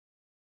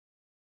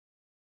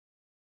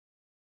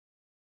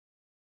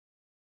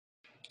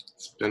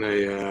It's been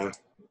a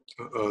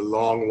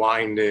long,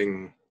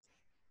 winding,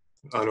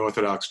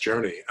 unorthodox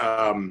journey.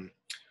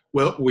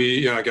 Well,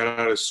 I got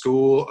out of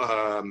school.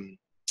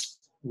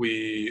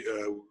 We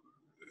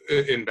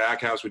in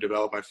Backhouse, we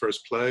developed my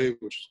first play,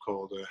 which is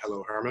called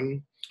Hello Herman,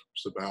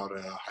 which is about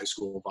high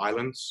school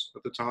violence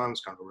at the time.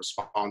 It's kind of a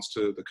response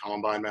to the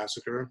Columbine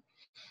massacre,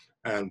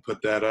 and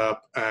put that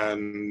up.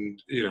 And,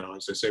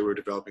 as I say, we're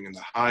developing In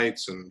the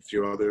Heights and a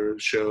few other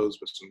shows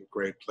with some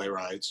great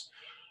playwrights.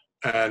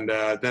 And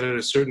then at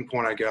a certain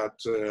point, I got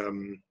a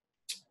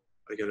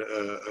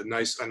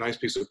nice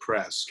piece of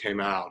press came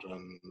out,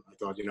 and I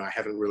thought, I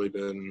haven't really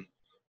been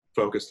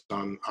focused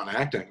on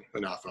acting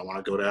enough. I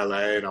want to go to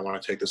LA, and I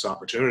want to take this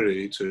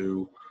opportunity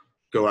to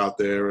go out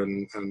there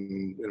and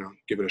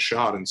give it a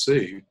shot and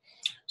see.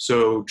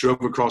 So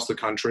drove across the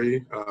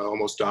country,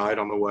 almost died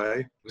on the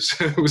way.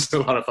 It was a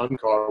lot of fun. The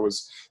car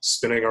was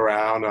spinning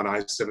around on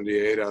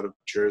I-78 out of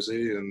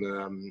Jersey,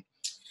 and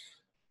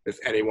if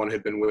anyone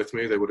had been with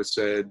me, they would have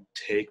said,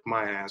 "Take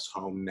my ass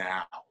home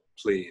now,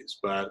 please."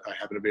 But I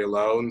happened to be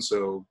alone,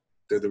 so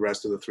did the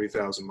rest of the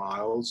 3,000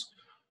 miles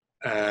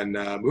and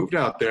moved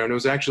out there. And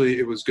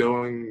it was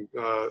going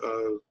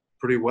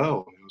pretty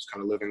well. I was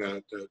kind of living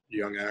that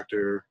young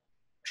actor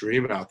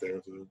dream out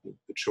there,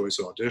 the choice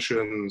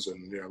auditions,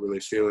 and really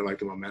feeling like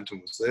the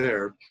momentum was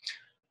there.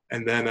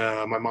 And then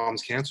my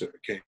mom's cancer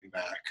came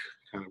back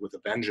kind of with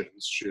a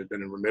vengeance. She had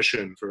been in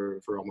remission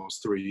for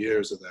almost 3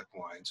 years at that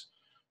point,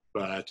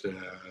 but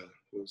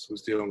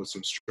was dealing with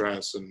some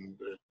stress, and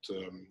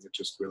it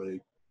just really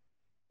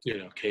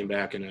came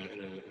back in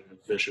a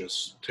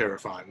vicious,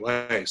 terrifying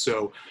way.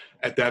 So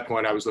at that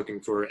point, I was looking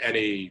for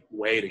any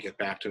way to get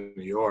back to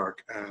New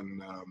York,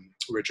 and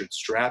Richard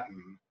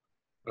Stratton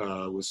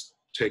was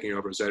taking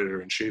over as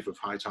editor-in-chief of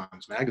High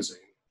Times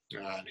magazine,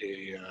 and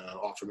he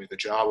offered me the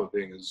job of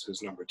being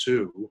his number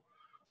two.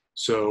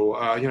 So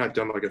I'd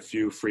done like a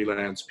few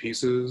freelance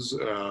pieces,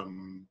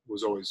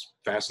 was always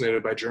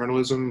fascinated by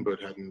journalism, but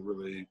hadn't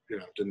really,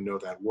 didn't know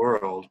that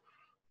world,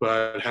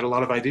 but had a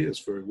lot of ideas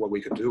for what we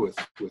could do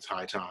with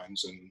High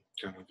Times, and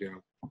kind of,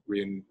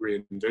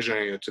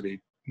 re-envisioning it to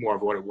be more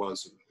of what it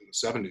was in the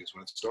 70s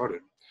when it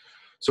started.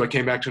 So I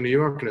came back to New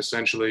York and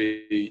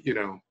essentially,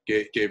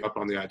 gave up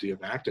on the idea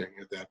of acting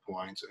at that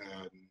point,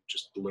 and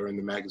just learned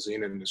the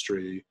magazine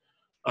industry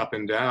up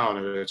and down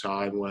at a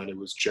time when it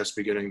was just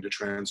beginning to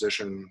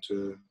transition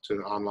to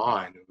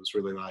online. It was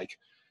really like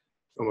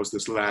almost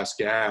this last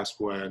gasp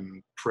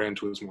when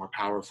print was more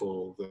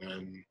powerful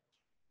than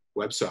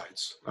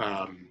websites.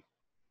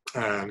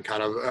 And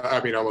kind of,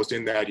 almost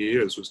in that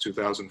year, this was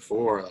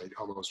 2004, I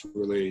almost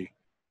really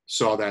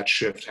saw that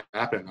shift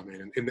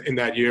happen. In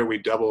that year, we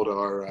doubled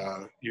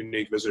our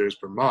unique visitors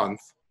per month,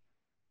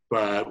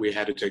 but we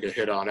had to take a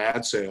hit on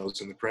ad sales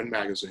in the print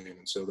magazine,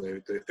 and so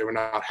they were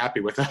not happy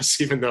with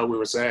us, even though we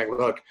were saying,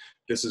 "Look,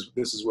 this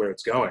is where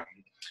it's going."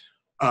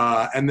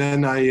 And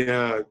then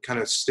I kind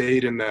of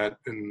stayed in that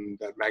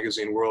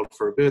magazine world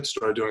for a bit,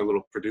 started doing a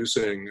little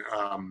producing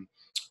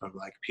of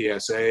like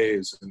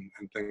PSAs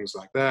and things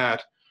like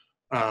that,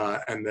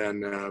 and then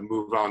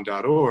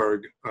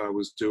MoveOn.org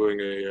was doing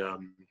a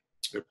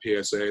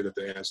PSA that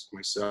they asked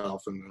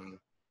myself and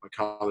my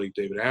colleague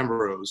David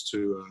Ambrose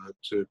to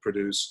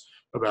produce,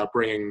 about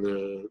bringing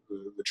the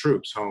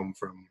troops home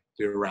from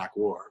the Iraq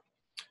War.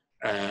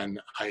 And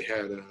I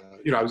had,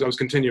 I was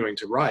continuing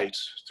to write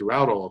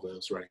throughout all of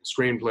this, writing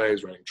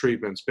screenplays, writing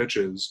treatments,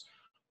 pitches,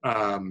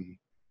 and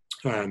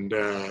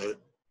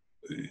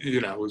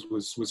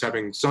was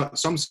having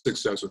some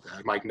success with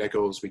that. Mike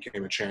Nichols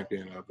became a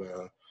champion of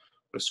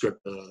a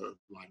script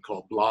line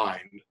called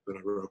Blind that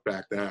I wrote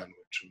back then,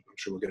 which I'm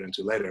sure we'll get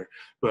into later.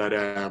 But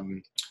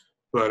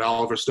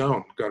Oliver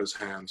Stone got his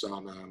hands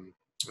on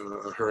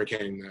a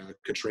Hurricane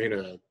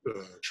Katrina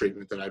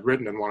treatment that I'd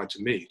written and wanted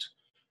to meet.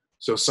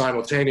 So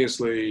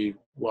simultaneously,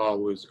 while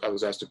I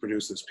was asked to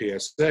produce this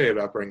PSA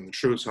about bringing the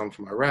troops home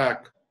from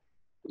Iraq,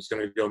 I was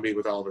going to go meet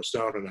with Oliver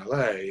Stone in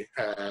LA,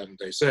 and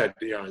they said,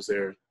 is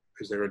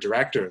there a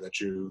director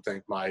that you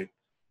think might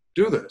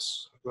do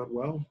this? I thought,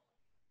 well,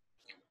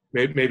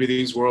 maybe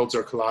these worlds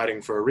are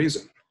colliding for a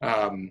reason.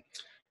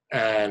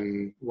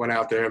 And went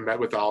out there and met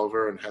with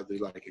Oliver and had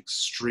the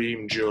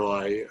extreme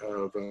joy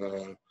of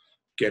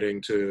getting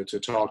to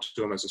talk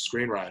to him as a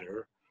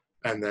screenwriter,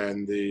 and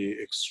then the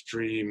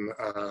extreme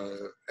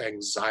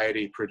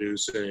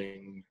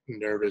anxiety-producing,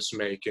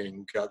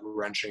 nervous-making,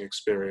 gut-wrenching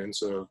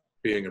experience of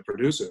being a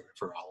producer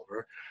for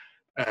Oliver.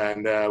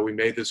 And we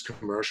made this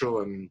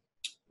commercial, and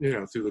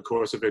through the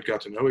course of it,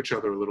 got to know each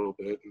other a little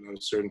bit. And at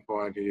a certain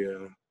point, he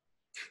looked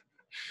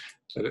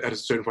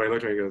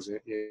at me and goes, "Yeah."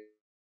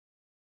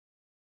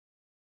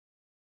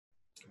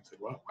 I said,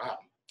 "Wow,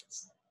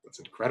 that's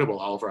incredible,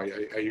 Oliver.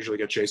 I usually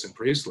get Jason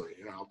Priestley.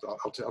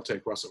 I'll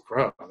take Russell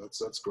Crowe.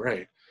 That's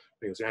great."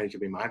 He goes, "Yeah, you can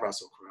be my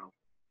Russell Crowe."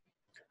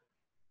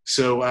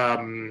 So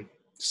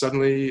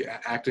suddenly,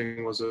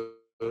 acting was a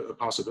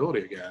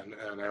possibility again,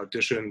 and I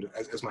auditioned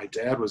as my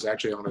dad was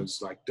actually on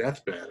his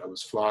deathbed. I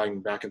was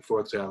flying back and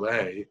forth to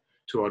LA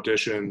to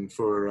audition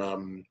for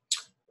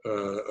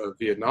a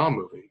Vietnam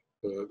movie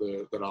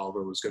that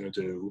Oliver was going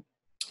to do,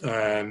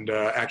 and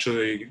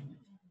actually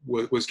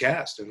was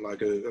cast in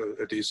like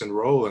a decent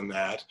role in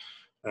that.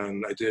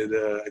 And I did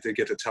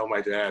get to tell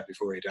my dad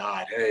before he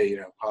died, hey,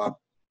 Pop,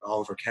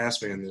 Oliver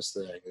cast me in this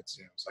thing. It's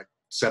like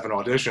 7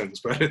 auditions,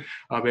 but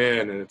I'm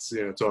in, and it's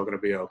all going to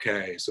be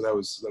okay. So that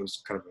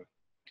was kind of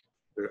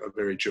a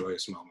very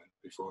joyous moment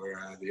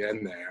before the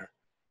end there.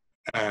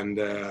 And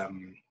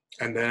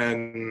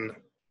then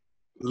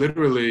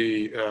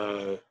literally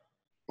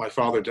my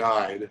father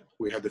died.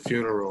 We had the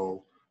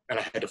funeral, and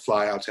I had to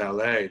fly out to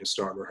LA to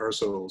start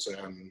rehearsals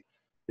and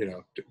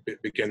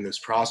begin this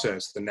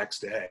process the next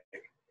day.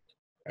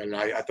 And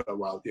I thought,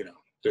 well,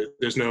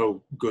 there's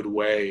no good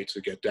way to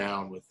get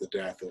down with the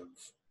death of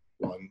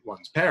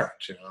one's parent.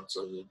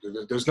 So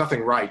there's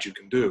nothing right you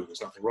can do.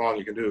 There's nothing wrong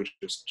you can do.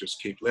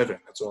 Just keep living.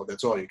 That's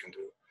all you can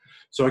do.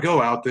 So I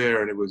go out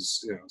there, and it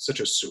was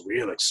such a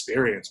surreal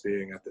experience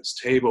being at this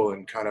table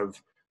and kind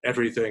of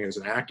everything as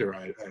an actor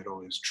I had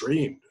always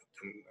dreamed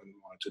and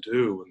wanted to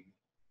do.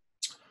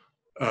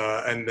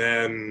 And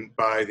then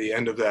by the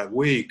end of that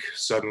week,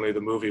 suddenly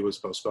the movie was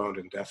postponed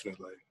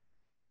indefinitely.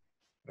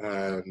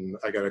 And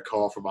I got a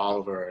call from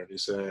Oliver, and he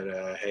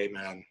said, hey,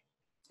 man,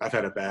 I've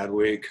had a bad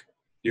week.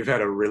 You've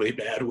had a really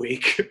bad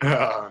week.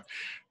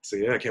 So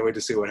yeah, I can't wait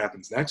to see what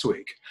happens next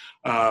week.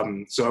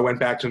 So I went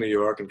back to New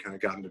York and kind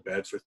of got into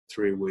bed for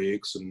 3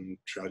 weeks and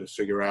tried to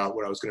figure out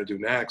what I was going to do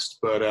next.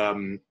 But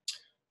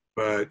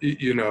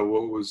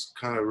what was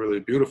kind of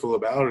really beautiful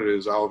about it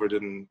is Oliver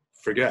didn't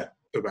forget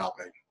about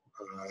me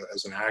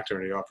as an actor,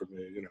 and he offered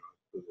me,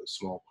 a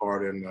small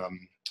part in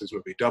his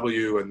movie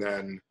W, and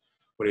then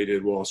when he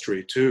did Wall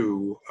Street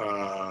 2,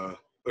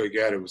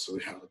 again, it was a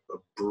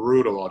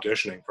brutal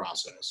auditioning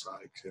process,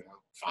 like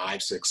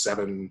 5, 6,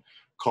 7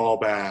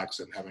 callbacks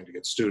and having to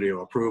get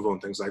studio approval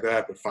and things like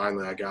that. But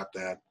finally, I got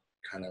that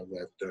kind of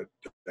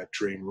that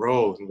dream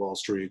role in Wall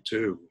Street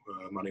 2,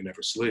 Money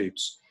Never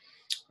Sleeps,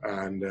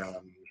 and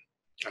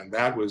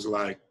that was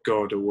like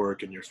going to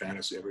work in your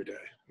fantasy every day.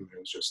 I mean, it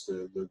was just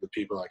the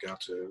people I got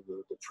to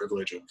the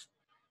privilege of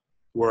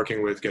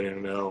working with, getting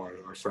to know,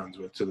 or friends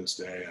with to this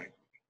day.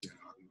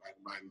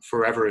 I'm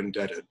forever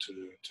indebted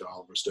to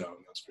Oliver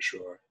Stone, that's for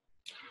sure.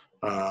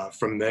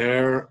 From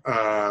there,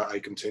 I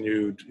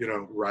continued,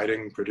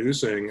 writing,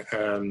 producing,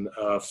 and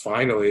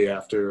finally,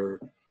 after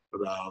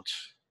about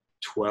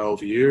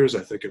 12 years,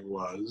 I think it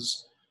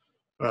was,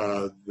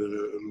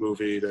 the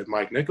movie that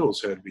Mike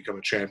Nichols had become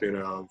a champion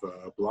of,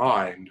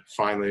 Blind,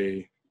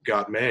 finally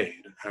got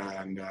made.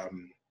 And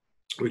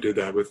we did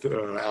that with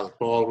Alec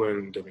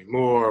Baldwin, Demi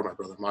Moore. My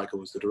brother Michael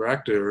was the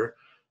director.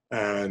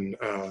 And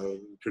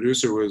the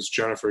producer was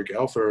Jennifer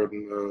Gelford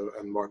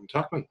and Martin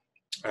Tuchman.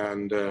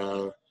 And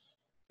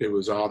it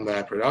was on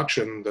that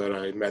production that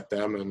I met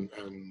them, and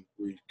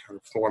we kind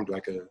of formed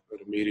like an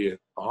immediate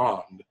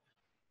bond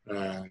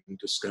and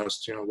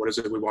discussed, what is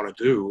it we want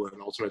to do,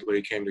 and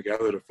ultimately came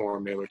together to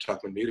form Mailer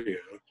Tuchman Media,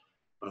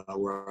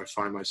 where I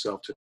find myself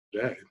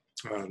today.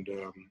 And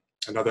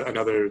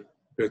another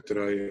bit that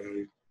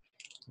I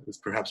is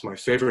perhaps my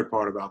favorite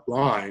part about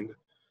Blind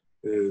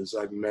is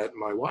I met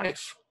my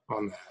wife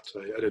on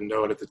that. I didn't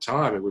know it at the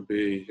time. It would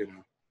be,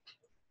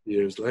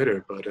 years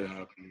later, but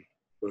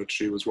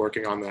she was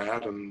working on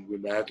that, and we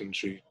met, and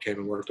she came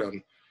and worked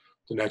on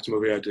the next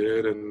movie I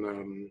did,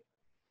 and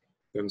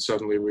then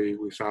suddenly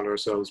we found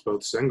ourselves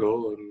both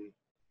single, and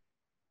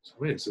so,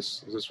 wait,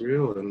 is this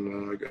real?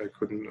 And I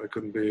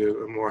couldn't be a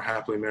more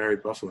happily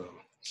married buffalo.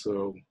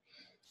 So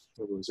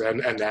it was,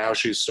 and now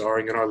she's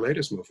starring in our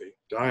latest movie,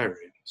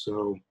 Diary.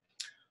 So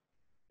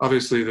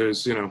obviously,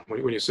 there's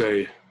when you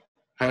say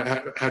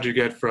how'd you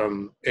get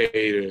from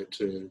A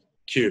to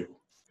Q?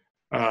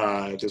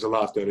 There's a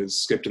lot that is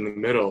skipped in the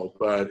middle,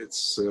 but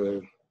it's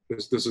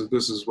this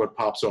is what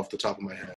pops off the top of my head.